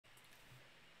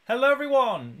Hello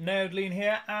everyone, Edain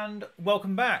here and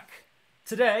welcome back.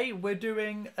 Today we're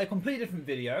doing a completely different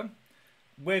video.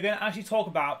 We're going to actually talk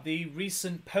about the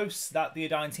recent posts that the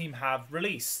Edain team have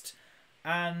released.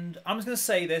 And I'm just going to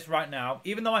say this right now,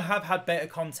 even though I have had beta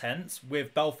content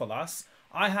with Belfalas,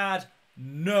 I had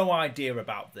no idea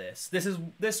about this.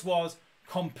 This was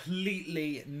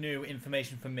completely new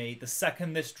information for me. The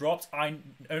second this dropped, I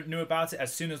knew about it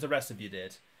as soon as the rest of you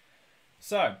did.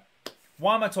 So,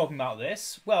 why am I talking about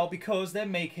this? Well, because they're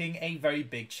making a very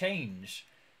big change.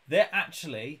 They're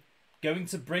actually going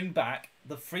to bring back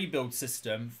the free build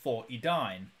system for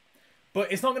Edain.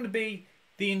 But it's not going to be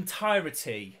the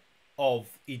entirety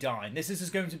of Edain. This is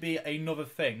just going to be another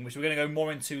thing, which we're going to go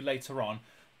more into later on.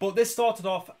 But this started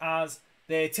off as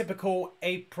their typical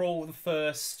April the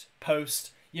 1st post.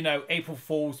 You know, April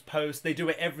Fool's post. They do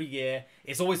it every year.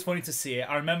 It's always funny to see it.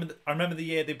 I remember the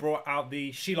year they brought out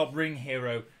the Shelob Ring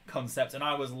Hero concept, and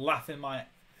I was laughing I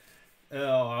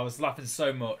was laughing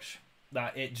so much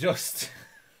that it just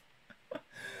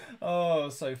oh,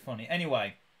 so funny.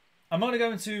 Anyway, I'm not going to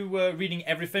go into reading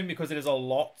everything because it is a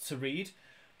lot to read,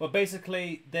 but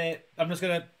basically I'm just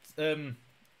going to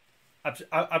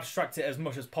abstract it as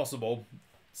much as possible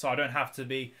so I don't have to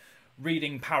be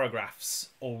reading paragraphs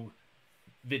all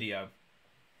video.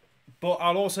 But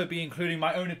I'll also be including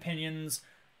my own opinions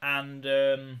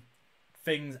and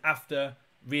things after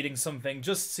reading something,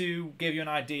 just to give you an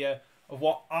idea of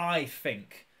what I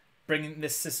think bringing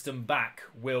this system back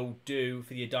will do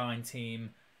for the Edain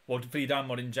team, or for the Edain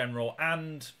mod in general,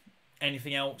 and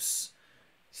anything else.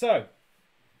 So,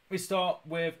 we start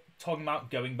with talking about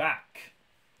going back.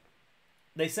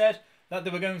 They said that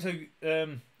they were going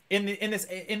to, in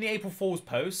the April Fool's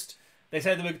post, they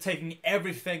said they were taking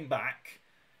everything back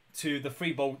to the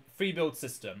free build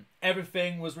system.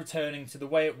 Everything was returning to the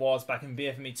way it was back in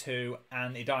BFME 2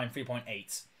 and Edain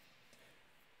 3.8.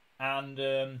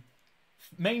 And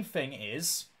main thing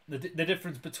is the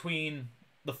difference between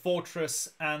the fortress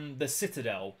and the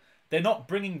citadel. They're not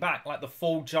bringing back like the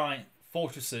full giant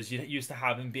fortresses you used to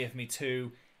have in BFME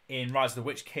 2, in Rise of the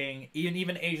Witch King,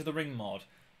 even Age of the Ring mod.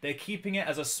 They're keeping it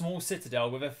as a small citadel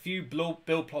with a few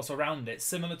build plots around it,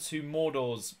 similar to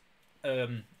Mordor's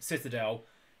citadel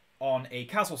on a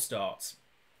castle start.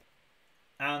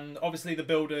 And obviously the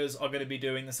builders are going to be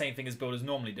doing the same thing as builders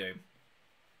normally do.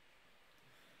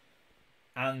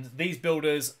 And these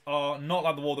builders are not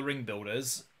like the War of the Ring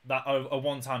builders that are a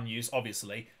one-time use,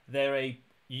 obviously. They're a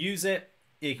use it,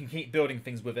 you can keep building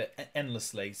things with it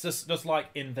endlessly. It's just like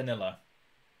in vanilla.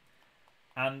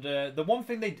 And the one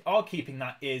thing they are keeping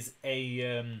that is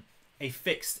a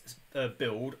fixed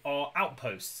build are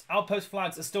outposts. Outpost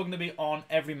flags are still going to be on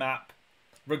every map,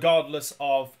 regardless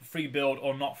of free build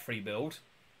or not free build.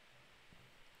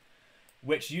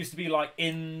 Which used to be like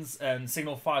inns and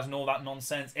signal fires and all that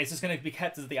nonsense. It's just going to be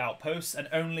kept as the outposts and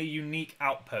only unique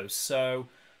outposts. So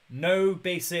no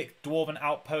basic Dwarven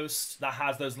outpost that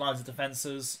has those lines of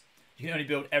defences. You can only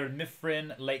build Erin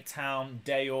Mithrin, Lake Town,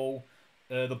 Dale,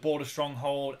 the Border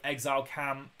Stronghold, Exile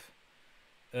Camp.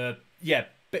 Yeah,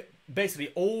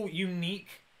 basically all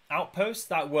unique outposts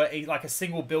that were like a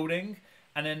single building,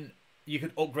 and then you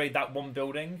could upgrade that one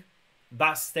building.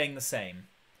 That's staying the same.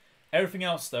 Everything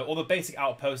else, though, all the basic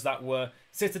outposts that were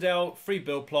Citadel, free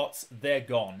build plots, they're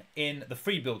gone. In the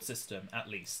free build system, at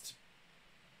least.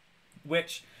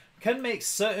 Which can make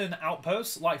certain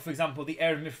outposts, like, for example, the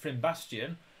Erin Mithrin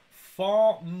Bastion,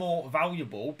 far more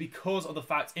valuable because of the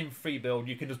fact in free build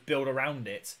you can just build around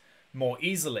it more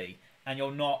easily. And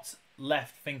you're not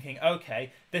left thinking,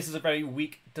 okay, this is a very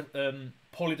weak,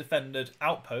 poorly defended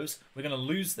outpost. We're going to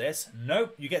lose this.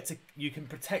 Nope, you can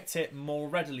protect it more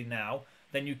readily now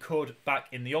than you could back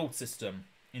in the old system,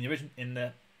 in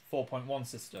the 4.1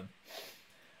 system.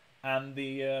 And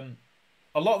a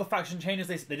lot of the faction changes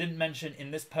they didn't mention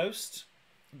in this post,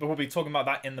 but we'll be talking about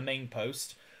that in the main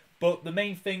post. But the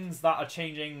main things that are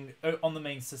changing on the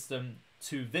main system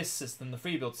to this system, the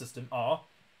free build system, are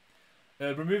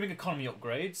removing economy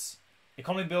upgrades.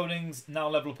 Economy buildings now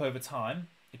level up over time.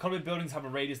 Economy buildings have a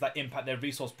radius that impact their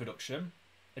resource production.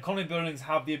 Economy buildings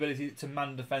have the ability to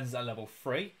man defenses at level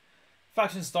 3.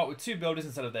 Factions start with 2 builders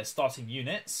instead of their starting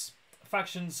units.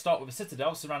 Factions start with a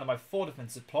citadel surrounded by 4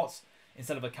 defensive plots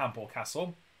instead of a camp or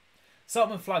castle.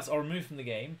 Settlement flags are removed from the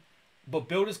game, but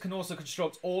builders can also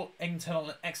construct all internal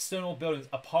and external buildings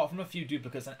apart from a few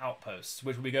duplicates and outposts,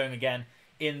 which will be going again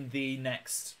in the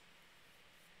next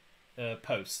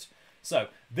post. So,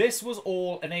 this was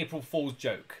all an April Fool's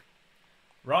joke,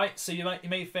 right? So you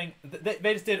may think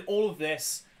they just did all of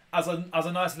this as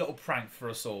a nice little prank for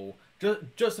us all.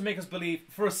 Just to make us believe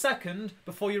for a second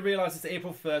before you realise it's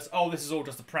April 1st, oh, this is all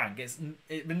just a prank. It's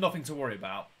nothing to worry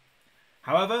about.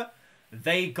 However,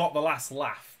 they got the last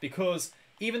laugh because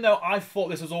even though I thought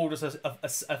this was all just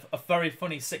a very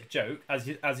funny, sick joke, as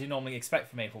you normally expect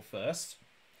from April 1st,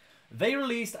 they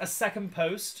released a second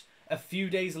post a few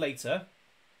days later.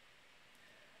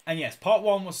 And yes, part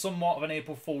 1 was somewhat of an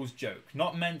April Fool's joke,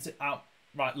 not meant to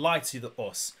outright lie to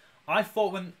us. I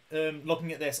thought when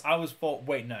looking at this, I was thought,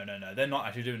 wait, no, they're not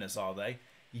actually doing this, are they?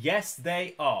 Yes,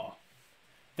 they are.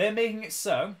 They're making it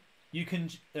so you can,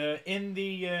 in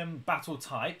the battle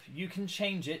type, you can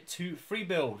change it to free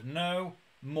build. No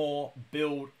more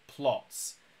build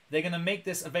plots. They're going to make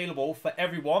this available for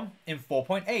everyone in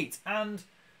 4.8. And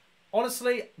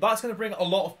honestly, that's going to bring a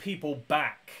lot of people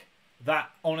back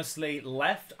that honestly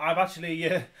left. I've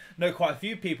actually know quite a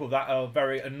few people that are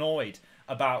very annoyed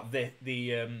about the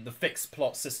fixed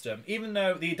plot system. Even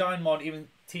though the Edain Mod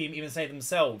team even say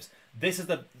themselves, this is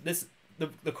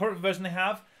the current version they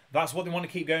have. That's what they want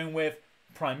to keep going with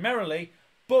primarily.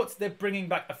 But they're bringing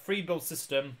back a free build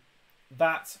system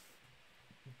that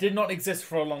did not exist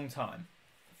for a long time.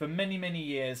 For many, many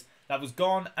years, that was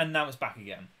gone, and now it's back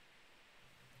again.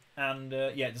 And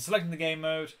yeah, just selecting the game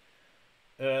mode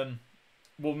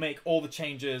will make all the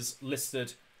changes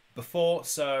listed before.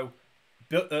 So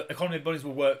economy buildings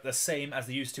will work the same as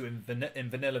they used to in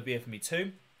vanilla VFME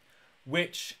 2,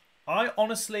 which I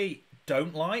honestly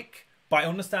don't like, but I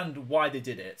understand why they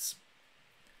did it.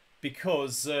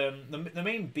 Because the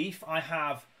main beef I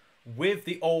have with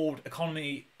the old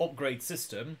economy upgrade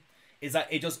system is that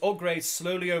it just upgrades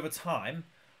slowly over time,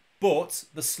 but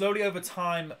the slowly over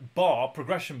time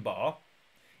progression bar,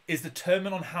 is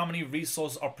determined on how many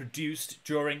resources are produced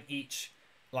during each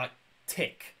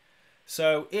tick.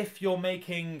 So if you're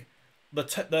making the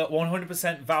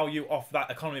 100% value off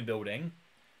that economy building,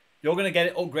 you're going to get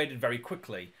it upgraded very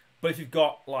quickly. But if you've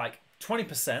got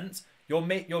 20%,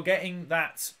 you're getting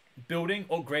that building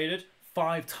upgraded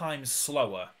 5 times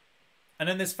slower. And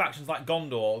then there's factions like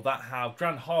Gondor that have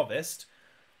Grand Harvest,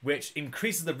 which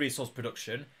increases the resource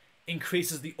production,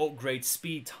 increases the upgrade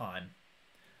speed time.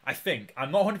 I think.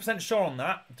 I'm not 100% sure on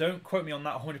that. Don't quote me on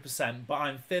that 100%, but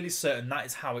I'm fairly certain that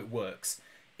is how it works.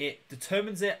 It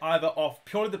determines it either off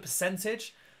purely the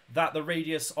percentage that the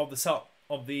radius of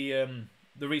the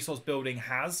resource building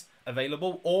has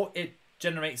available, or it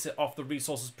generates it off the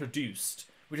resources produced,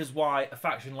 which is why a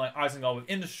faction like Isengard with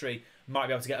Industry might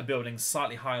be able to get a building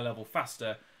slightly higher level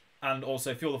faster, and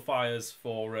also fuel the fires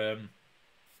for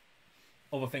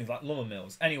other things like lumber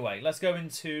mills. Anyway, let's go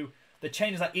into the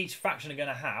changes that each faction are going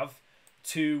to have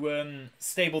to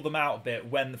stable them out a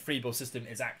bit when the free build system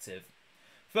is active.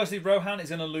 Firstly, Rohan is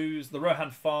going to lose the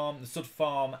Rohan farm, the Sud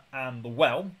farm, and the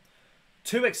well.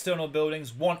 2 external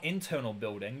buildings, 1 internal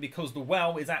building, because the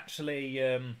well is actually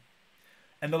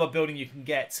another building you can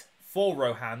get for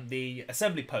Rohan, the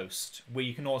assembly post, where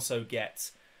you can also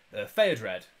get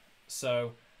Theodred.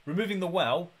 So removing the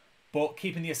well, but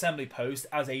keeping the assembly post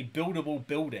as a buildable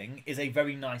building is a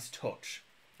very nice touch.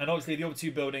 And obviously the other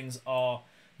 2 buildings are,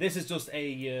 this is just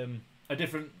a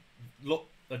different look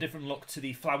to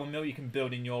the flour mill you can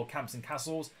build in your camps and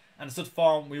castles. And the stud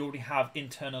farm we already have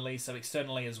internally, so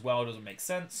externally as well doesn't make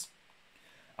sense.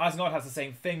 Isengard has the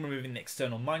same thing, removing the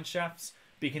external mine shafts,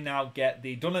 but you can now get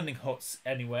the Dunlending huts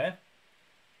anywhere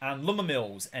and lumber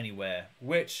mills anywhere,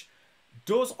 which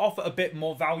does offer a bit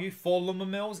more value for lumber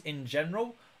mills in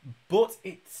general, but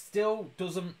it still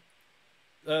doesn't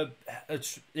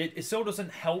it still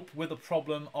doesn't help with the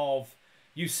problem of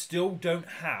you still don't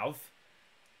have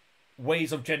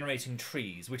ways of generating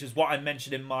trees, which is what I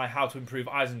mentioned in my How to Improve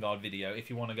Isengard video, if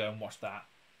you want to go and watch that.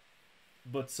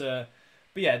 But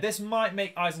yeah, this might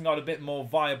make Isengard a bit more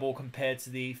viable compared to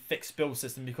the fixed build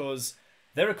system, because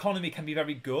their economy can be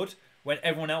very good when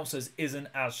everyone else's isn't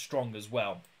as strong as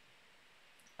well.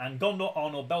 And Gondor,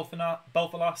 Arnor,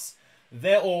 Belfalas,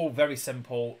 they're all very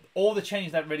simple. All the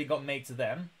changes that really got made to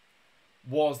them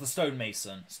was the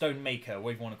stonemaker,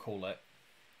 whatever you want to call it.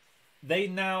 They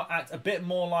now act a bit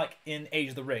more like in Age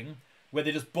of the Ring, where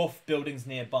they just buff buildings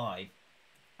nearby.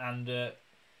 And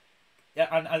yeah,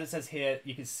 and as it says here,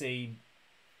 you can see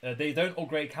they don't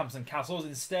upgrade camps and castles.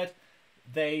 Instead,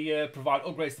 they provide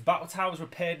upgrades to battle towers,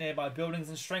 repair nearby buildings,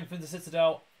 and strengthen the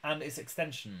citadel and its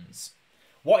extensions.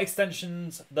 What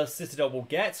extensions the citadel will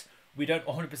get, we don't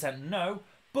 100% know.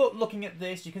 But looking at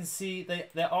this, you can see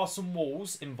there are some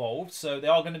walls involved. So they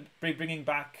are going to be bringing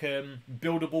back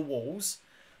buildable walls.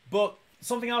 But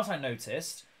something else I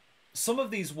noticed, some of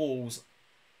these walls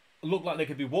look like they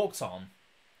could be walked on.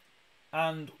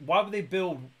 And why would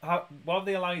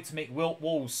they allow you to make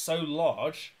walls so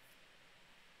large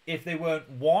if they weren't,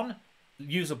 1,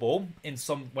 usable in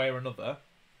some way or another,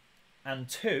 and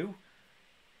 2,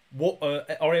 what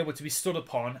are able to be stood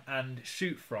upon and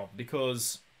shoot from,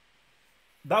 because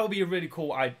that would be a really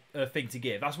cool thing to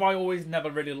give. That's why I always never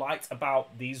really liked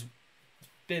about these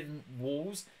thin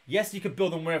walls. Yes, you could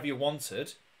build them wherever you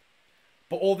wanted,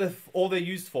 but all they're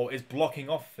used for is blocking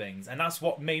off things, and that's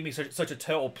what made me such a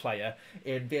turtle player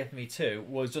in BFME 2,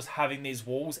 was just having these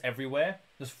walls everywhere,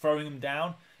 just throwing them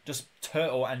down, just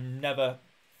turtle and never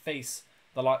face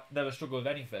never struggle with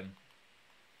anything.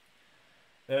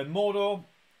 Mordor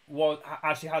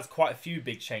actually has quite a few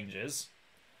big changes.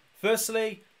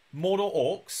 Firstly, Mordor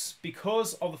orcs,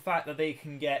 because of the fact that they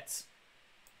can get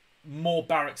more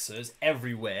barracks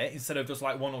everywhere instead of just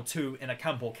like one or two in a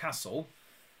camp or castle,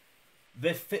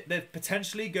 they're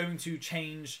potentially going to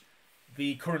change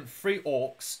the current free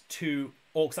orcs to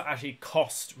orcs that actually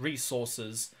cost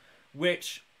resources,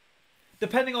 which,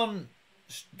 depending on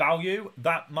value,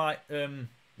 that might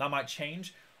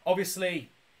change. Obviously,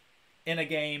 in a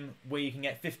game where you can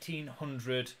get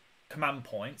 1,500 command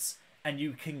points and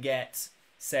you can get,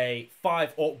 say,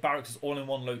 5 orc barracks all in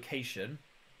one location,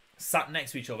 sat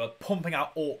next to each other, pumping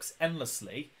out orcs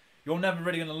endlessly, you're never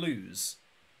really going to lose.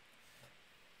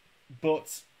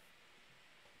 But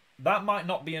that might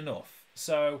not be enough.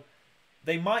 So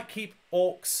they might keep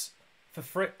orcs for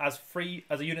free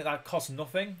as a unit that costs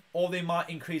nothing, or they might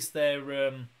increase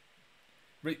their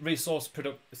resource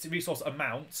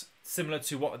amount, similar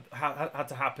to what had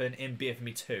to happen in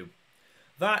BFME 2.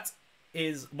 That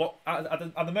is what at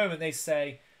the moment they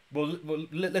say we'll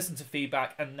listen to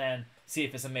feedback and then see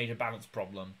if it's a major balance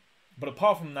problem. But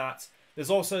apart from that, there's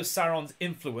also Sauron's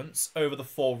influence over the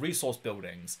 4 resource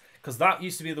buildings, because that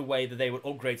used to be the way that they would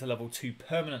upgrade to level 2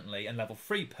 permanently and level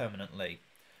 3 permanently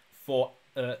for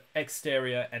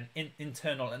exterior and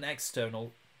internal and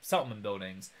external settlement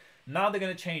buildings. Now they're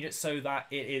going to change it so that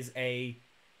it is a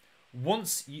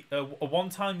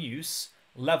one-time use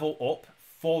level up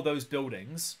for those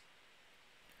buildings.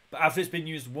 But after it's been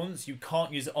used once, you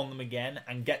can't use it on them again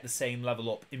and get the same level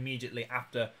up immediately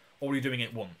after already doing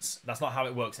it once. That's not how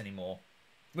it works anymore,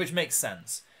 which makes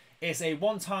sense. It's a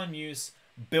one-time use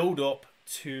build up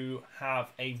to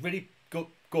have a really good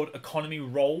economy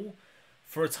roll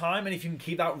for a time, and if you can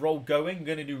keep that roll going, you're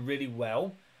going to do really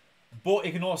well. But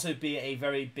it can also be a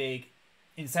very big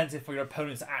incentive for your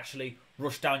opponents to actually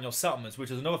rush down your settlements,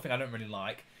 which is another thing I don't really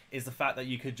like, is the fact that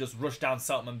you could just rush down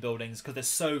settlement buildings because they're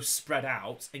so spread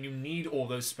out, and you need all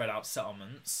those spread out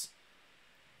settlements,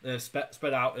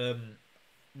 spread out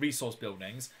resource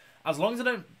buildings. As long as they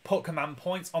don't put command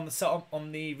points on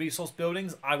the resource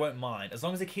buildings, I won't mind. As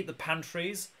long as they keep the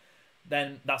pantries,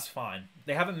 then that's fine.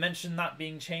 They haven't mentioned that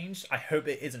being changed. I hope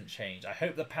it isn't changed. I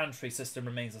hope the pantry system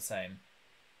remains the same.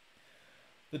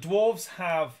 The dwarves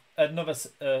have another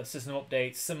system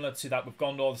update similar to that with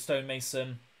Gondor, the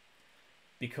stonemason,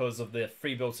 because of the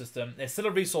free build system. There's still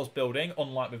a resource building,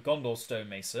 unlike with Gondor's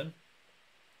stonemason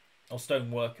or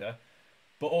stoneworker,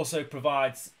 but also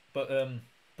provides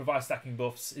stacking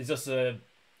buffs. It's just a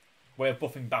way of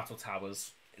buffing battle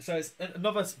towers. So it's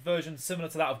another version similar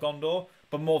to that of Gondor,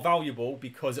 but more valuable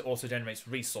because it also generates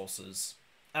resources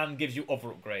and gives you other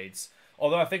upgrades.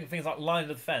 Although I think things like line of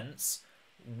defense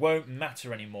won't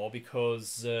matter anymore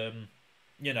because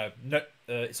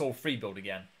it's all free build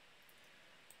again.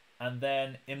 And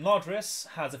then Imladris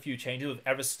has a few changes with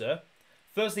Erister.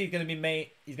 Firstly, he's going to be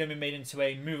made into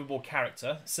a movable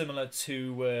character, similar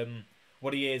to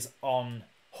what he is on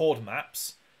Horde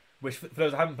maps. Which, for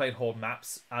those who haven't played Horde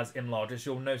maps as Imladris,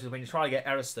 you'll notice when you try to get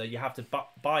Erister, you have to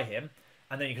buy him,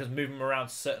 and then you can just move him around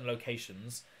to certain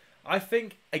locations. I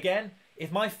think, again,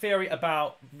 if my theory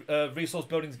about resource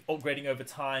buildings upgrading over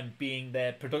time being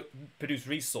their produce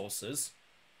resources,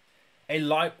 a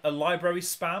library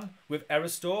spam with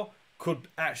Eristor could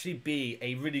actually be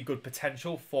a really good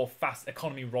potential for fast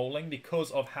economy rolling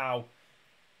because of how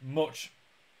much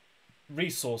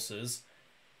resources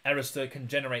Erister can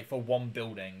generate for one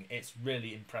building. It's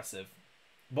really impressive.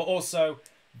 But also,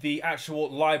 the actual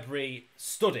library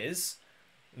studies,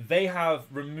 they have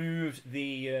removed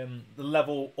the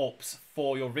level ups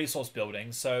for your resource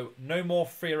building. So no more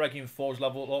free Eregion Forge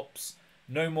level ups,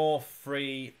 no more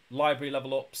free library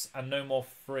level ups, and no more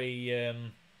free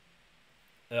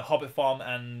Hobbit Farm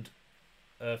and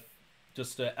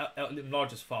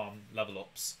largest farm level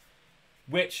ups.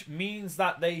 Which means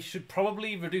that they should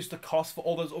probably reduce the cost for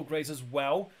all those upgrades as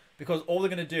well, because all they're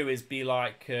going to do is be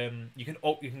like, you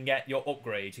can get your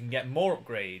upgrades, you can get more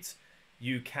upgrades,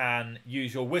 you can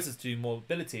use your wizards to do more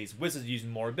abilities, wizards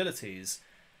using more abilities,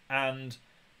 and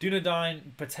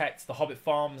Dunedain protects the Hobbit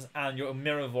farms, and your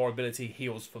Miravor ability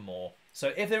heals for more.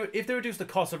 So if they reduce the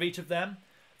cost of each of them,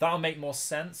 that'll make more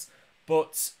sense.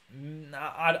 But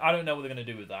I don't know what they're going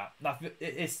to do with that.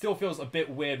 It still feels a bit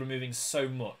weird removing so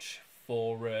much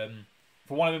for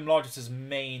one of Imlogis'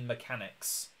 main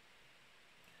mechanics.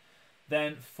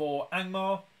 Then for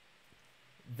Angmar,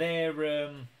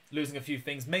 they're losing a few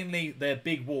things. Mainly their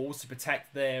big walls to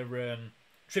protect their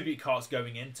tribute carts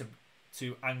going into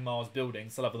Angmar's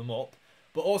buildings to level them up.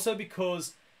 But also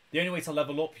because the only way to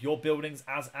level up your buildings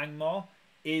as Angmar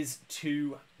is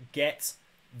to get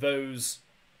those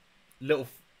little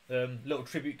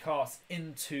tribute carts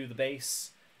into the base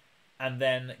and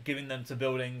then giving them to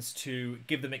buildings to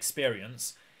give them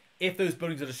experience. If those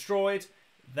buildings are destroyed,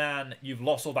 then you've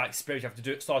lost all that experience. You have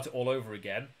to start it all over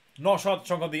again. Not sure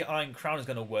how the Iron Crown is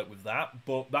going to work with that,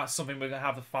 but that's something we're going to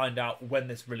have to find out when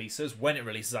this releases. When it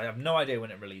releases, I have no idea when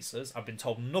it releases. I've been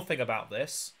told nothing about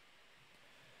this.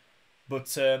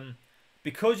 But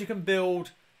because you can build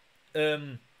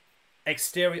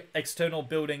external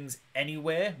buildings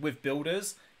anywhere with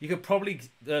builders, you could probably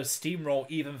steamroll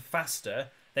even faster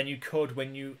than you could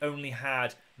when you only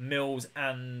had mills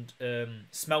and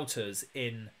smelters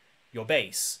in your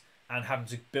base and having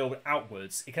to build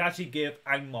outwards. It can actually give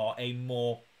Angmar a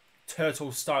more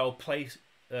turtle-style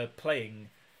playing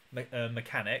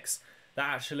mechanics that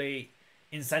actually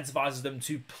incentivizes them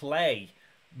to play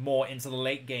more into the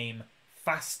late game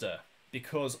faster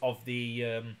because of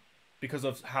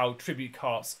how tribute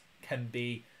carts can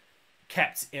be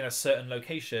kept in a certain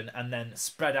location and then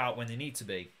spread out when they need to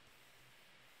be.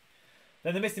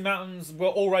 Then the Misty Mountains were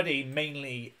already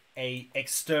mainly a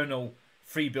external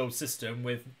free build system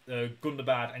with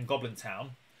Gundabad and Goblin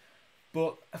Town,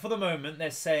 but for the moment they're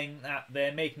saying that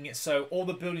they're making it so all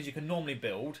the buildings you can normally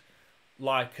build,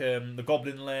 like the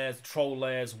Goblin lairs, Troll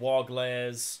lairs, Warg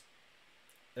lairs,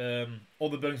 all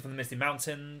the buildings from the Misty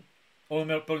Mountain, all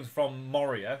the buildings from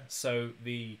Moria, so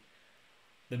the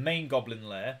main Goblin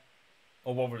lair,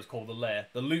 or whatever it's called, the lair,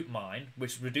 the loot mine,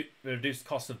 which reduced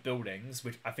cost of buildings,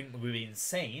 which I think would be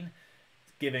insane,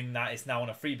 given that it's now on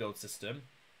a free build system.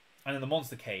 And in the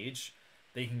monster cage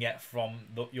that you can get from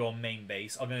your main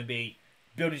base are going to be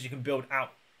buildings you can build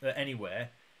out anywhere.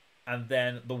 And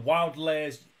then the wild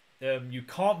lairs you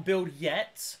can't build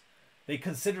yet. They're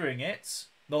considering it.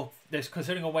 They're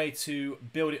considering a way to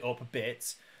build it up a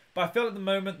bit. But I feel at the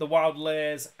moment the wild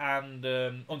lairs and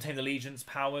Untamed Allegiance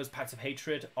powers, Pacts of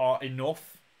Hatred are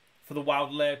enough for the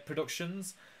wild lair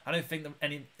productions. I don't think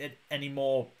that any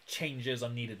more changes are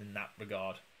needed in that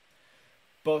regard.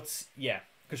 But yeah.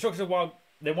 Construction of wild,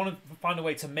 they want to find a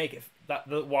way to make it that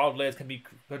the wild lairs can be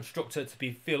constructed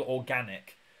to feel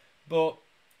organic, but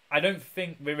I don't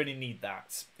think we really need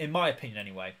that, in my opinion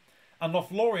anyway. And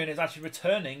Lothlorien is actually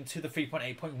returning to the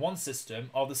 3.8.1 system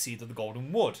of the Seeds of the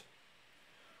Golden Wood,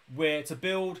 where to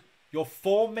build your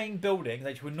 4 main buildings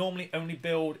that you would normally only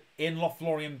build in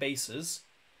Lothlorien bases,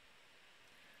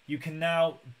 you can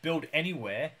now build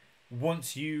anywhere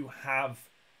once you have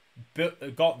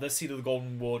got the Seed of the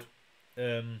Golden Wood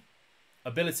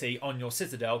ability on your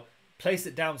citadel, place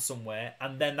it down somewhere,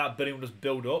 and then that building will just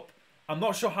build up. I'm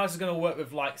not sure how this is going to work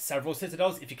with like several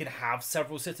citadels, if you can have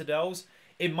several citadels.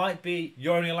 It might be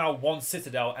you only allow 1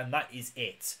 citadel and that is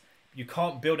it. You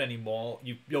can't build anymore.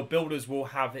 Your builders will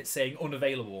have it saying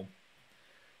unavailable,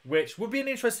 which would be an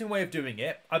interesting way of doing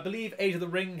it. I believe Age of the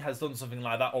Ring has done something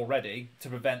like that already to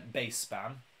prevent base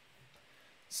spam.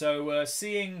 So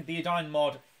seeing the Edain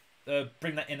mod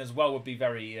bring that in as well would be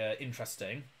very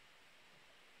interesting.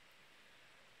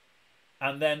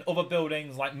 And then other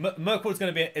buildings like Mirkwood's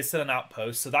going to be is still an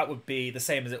outpost, so that would be the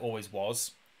same as it always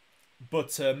was.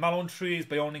 But Malon trees,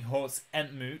 Bionic huts,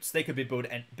 Entmoots, they could be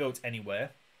built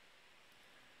anywhere.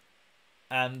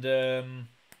 And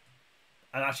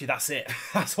actually that's it.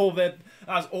 That's all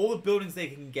the buildings they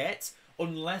can get,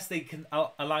 unless they can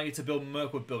allow you to build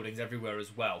Mirkwood buildings everywhere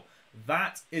as well.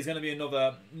 That is going to be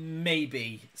another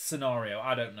maybe scenario.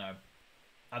 I don't know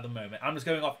at the moment. I'm just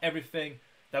going off everything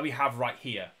that we have right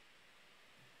here.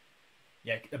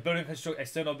 Yeah, a building construct,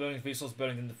 external buildings, resource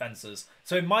buildings, and defences.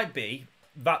 So it might be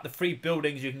that the 3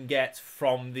 buildings you can get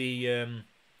from the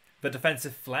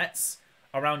defensive flats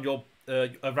around your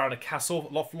around a castle,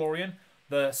 Lothlorien,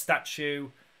 the statue,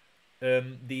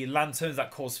 the lanterns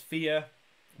that cause fear,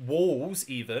 walls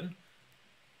even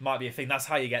might be a thing. That's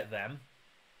how you get them.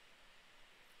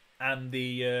 And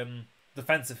the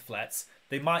defensive flats,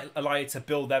 they might allow you to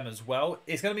build them as well.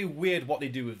 It's going to be weird what they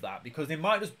do with that, because they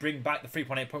might just bring back the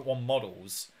 3.8.1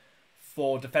 models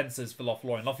for defenses for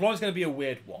Lothlorien. Lothlorien's going to be a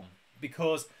weird one,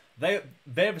 because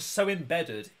they're so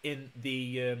embedded in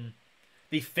the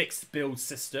fixed build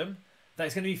system that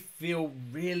it's going to feel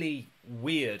really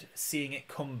weird seeing it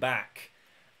come back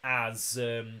as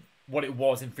what it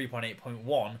was in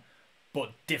 3.8.1,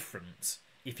 but different,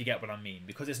 if you get what I mean.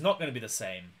 Because it's not going to be the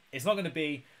same. It's not going to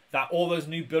be that all those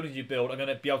new buildings you build are going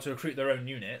to be able to recruit their own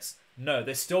units. No,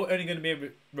 they're still only going to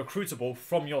be recruitable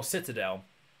from your citadel.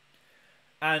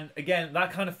 And again,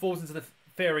 that kind of falls into the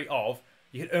theory of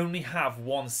you can only have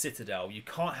one citadel. You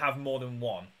can't have more than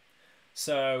one.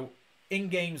 So in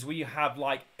games where you have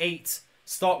like 8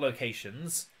 start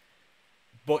locations,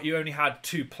 but you only had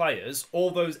 2 players,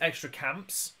 all those extra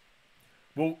camps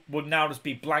will now just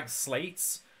be blank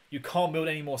slates. You can't build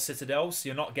any more citadels, so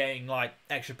you're not getting like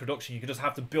extra production. You can just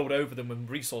have to build over them with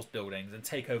resource buildings and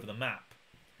take over the map.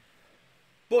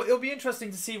 But it'll be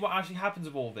interesting to see what actually happens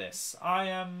with all this. I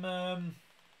am...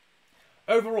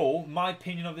 overall, my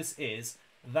opinion of this is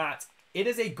that it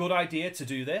is a good idea to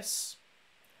do this.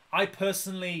 I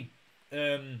personally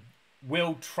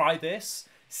will try this,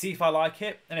 see if I like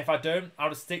it, and if I don't, I'll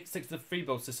just stick to the free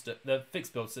build system, the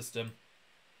fixed build system.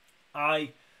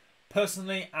 I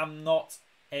personally am not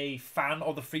a fan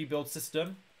of the free build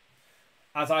system,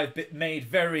 as I've made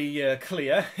very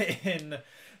clear in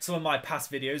some of my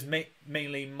past videos,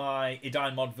 mainly my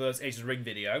Edain Mod vs Age of the Ring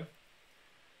video.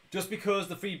 Just because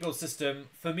the free build system,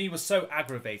 for me, was so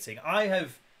aggravating. I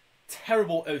have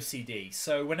terrible OCD,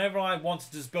 so whenever I wanted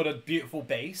to just build a beautiful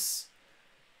base,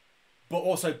 but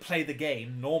also play the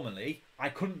game normally, I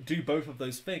couldn't do both of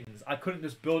those things. I couldn't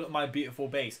just build up my beautiful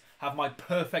base, have my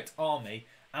perfect army,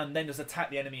 and then just attack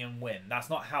the enemy and win. That's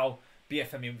not how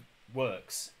BFME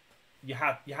works. You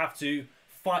have to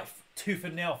fight tooth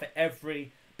and nail for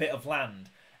every bit of land.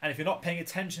 And if you're not paying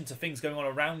attention to things going on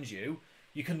around you,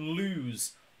 you can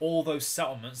lose all those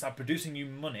settlements that are producing you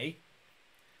money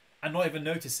and not even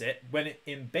notice it when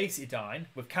in base Edain,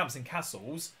 with camps and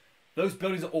castles, those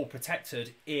buildings are all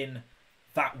protected in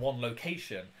that one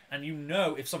location. And you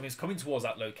know if something's coming towards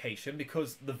that location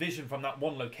because the vision from that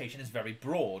one location is very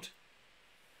broad.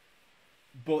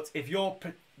 But if you're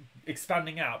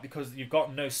expanding out because you've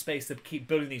got no space to keep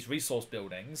building these resource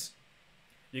buildings,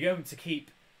 you're going to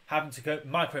keep having to go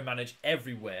micromanage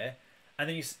everywhere, and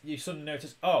then you suddenly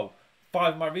notice, oh,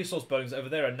 5 of my resource buildings over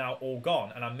there are now all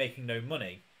gone, and I'm making no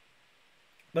money.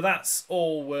 But that's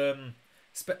all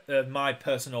my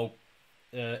personal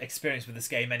experience with this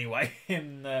game anyway,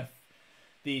 in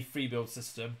the free build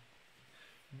system.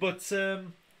 But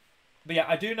yeah,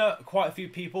 I do know quite a few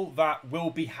people that will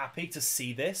be happy to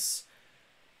see this.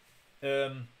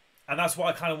 And that's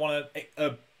what I kind of want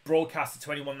to broadcast it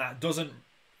to anyone that doesn't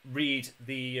read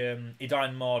the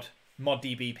Edain Mod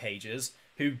ModDB pages,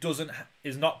 who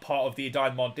is not part of the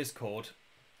Edain Mod Discord,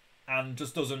 and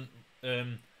just doesn't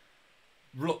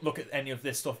look at any of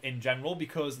this stuff in general,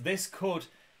 because this could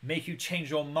make you change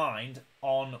your mind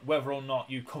on whether or not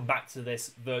you come back to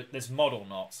this mod or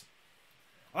not.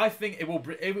 I think it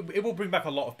will bring back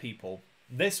a lot of people.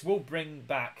 This will bring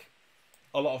back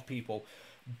a lot of people,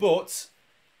 but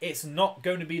it's not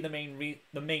going to be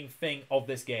the main thing of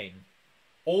this game.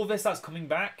 All this that's coming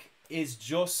back is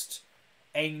just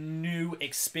a new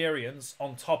experience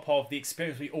on top of the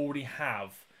experience we already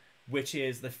have, which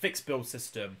is the fixed build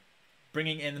system,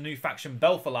 bringing in the new faction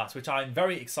Belfalas, which I'm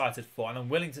very excited for, and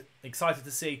I'm excited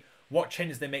to see what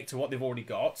changes they make to what they've already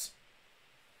got.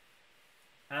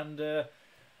 And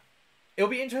it'll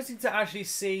be interesting to actually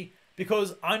see,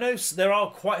 because I know there are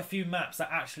quite a few maps that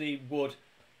actually would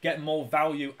get more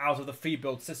value out of the free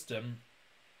build system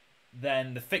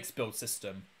than the fixed build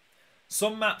system.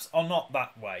 Some maps are not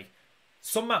that way.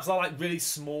 Some maps are like really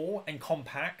small and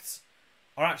compact,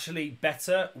 are actually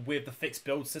better with the fixed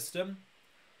build system.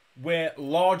 Where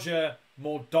larger,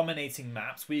 more dominating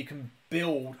maps, where you can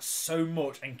build so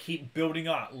much and keep building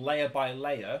up layer by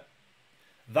layer,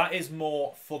 that is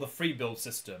more for the free build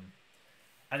system.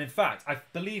 And in fact, I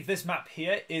believe this map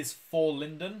here is for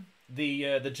Linden,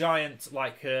 the giant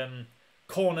like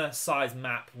corner-sized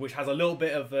map, which has a little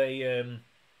bit of an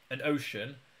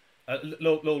ocean, a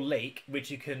little lake, which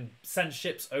you can send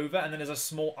ships over, and then there's a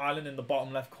small island in the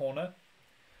bottom left corner,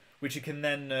 which you can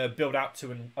then build out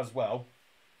to as well.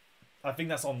 I think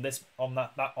that's on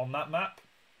that map.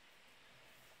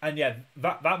 And yeah,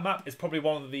 that map is probably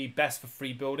one of the best for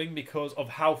free building because of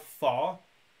how far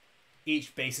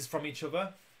each base is from each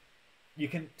other. You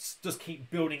can just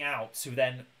keep building out to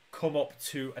then come up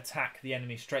to attack the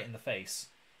enemy straight in the face.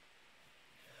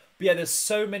 But yeah, there's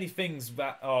so many things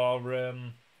that are...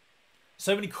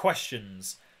 so many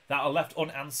questions that are left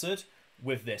unanswered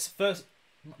with this. First,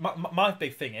 my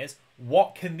big thing is,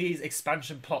 what can these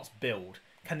expansion plots build?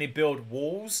 Can they build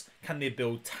walls? Can they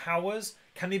build towers?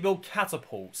 Can they build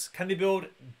catapults? Can they build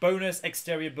bonus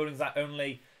exterior buildings that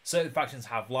only certain factions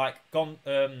have? Like, not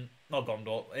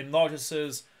Gondor,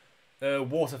 Enlargus's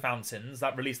water fountains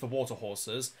that release the water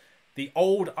horses. The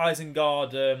old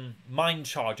Isengard Mind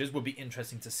Chargers would be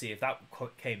interesting to see if that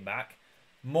came back.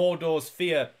 Mordor's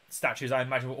Fear statues, I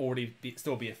imagine, will already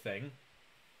still be a thing.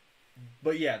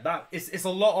 But yeah, it's a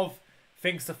lot of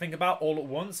things to think about all at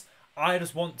once. I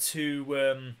just want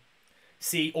to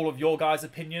see all of your guys'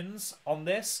 opinions on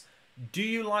this. Do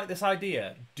you like this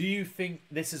idea? Do you think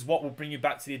this is what will bring you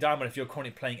back to the Edain Mod if you're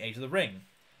currently playing Age of the Ring?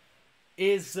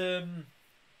 Is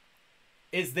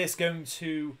this going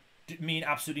to mean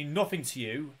absolutely nothing to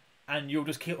you, and you'll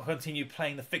just continue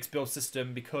playing the fixed build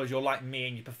system because you're like me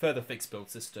and you prefer the fixed build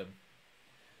system?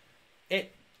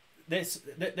 This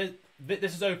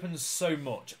has opened so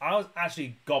much. I was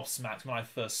actually gobsmacked when I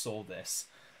first saw this,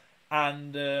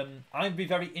 and I'd be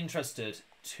very interested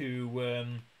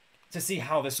to see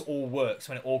how this all works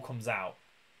when it all comes out.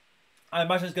 I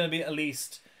imagine there's going to be at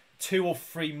least 2 or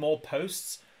 3 more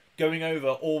posts going over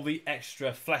all the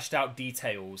extra fleshed out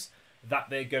details that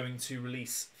they're going to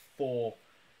release for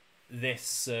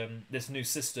this this new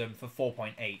system for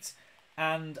 4.8.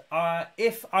 And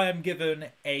if I am given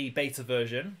a beta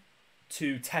version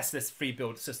to test this free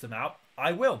build system out,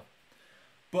 I will.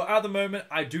 But at the moment,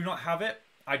 I do not have it.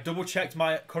 I double checked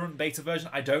my current beta version.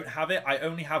 I don't have it. I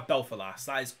only have Belfalas.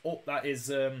 That is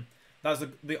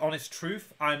the honest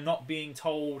truth. I'm not being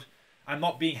told. I'm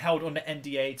not being held under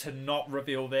NDA to not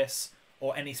reveal this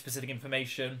or any specific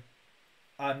information.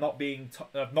 I've not been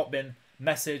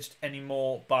messaged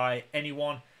anymore by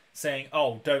anyone saying,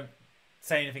 "Oh, don't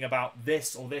say anything about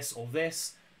this or this or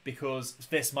this because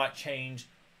this might change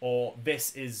or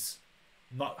this is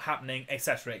not happening,"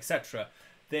 etc., etc.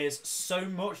 There's so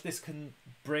much this can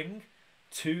bring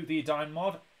to the Edain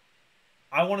Mod.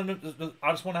 I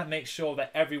just want to make sure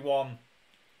that everyone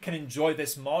can enjoy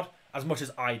this mod as much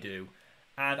as I do,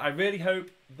 and I really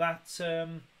hope that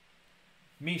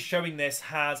me showing this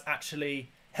has actually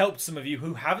helped some of you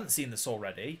who haven't seen this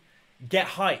already get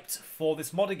hyped for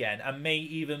this mod again and may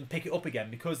even pick it up again,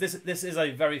 because this is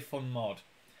a very fun mod.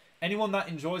 Anyone that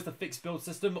enjoys the fixed build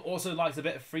system but also likes a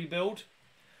bit of free build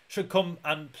should come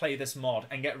and play this mod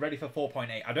and get ready for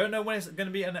 4.8. I don't know when it's going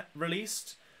to be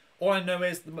released. All I know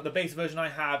is the beta version I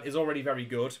have is already very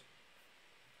good.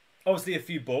 Obviously a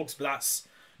few bugs, but that's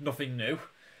nothing new.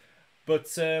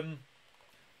 But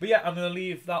yeah, I'm going to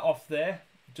leave that off there.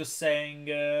 Just saying,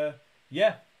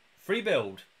 yeah, free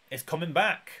build. It's coming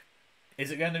back.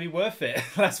 Is it going to be worth it?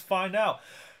 Let's find out.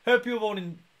 Hope you've all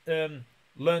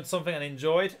learned something and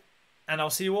enjoyed. And I'll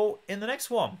see you all in the next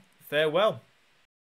one. Farewell.